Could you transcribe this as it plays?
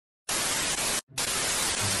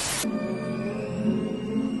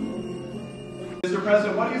Mr.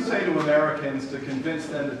 President, what do you say to Americans to convince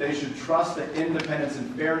them that they should trust the independence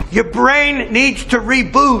and fairness? Your brain needs to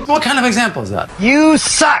reboot. What kind of example is that? You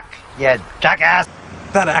suck, you jackass.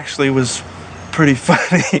 That actually was pretty funny.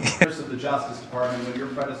 Of the Justice Department when your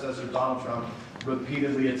predecessor Donald Trump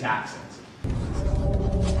repeatedly attacks it.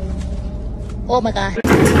 Oh my God.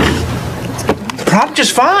 The prompt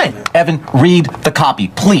is fine. Evan, read the copy,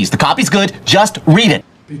 please. The copy's good. Just read it.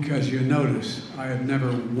 Because you notice, I have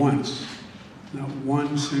never once, not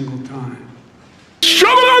one single time.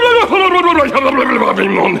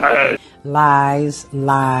 Lies,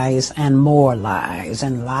 lies, and more lies,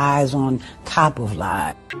 and lies on top of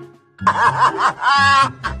lies.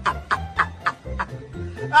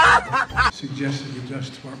 Suggested to the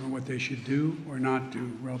Justice Department what they should do or not do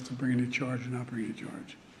relative to bringing a charge or not bringing a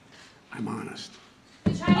charge. I'm honest.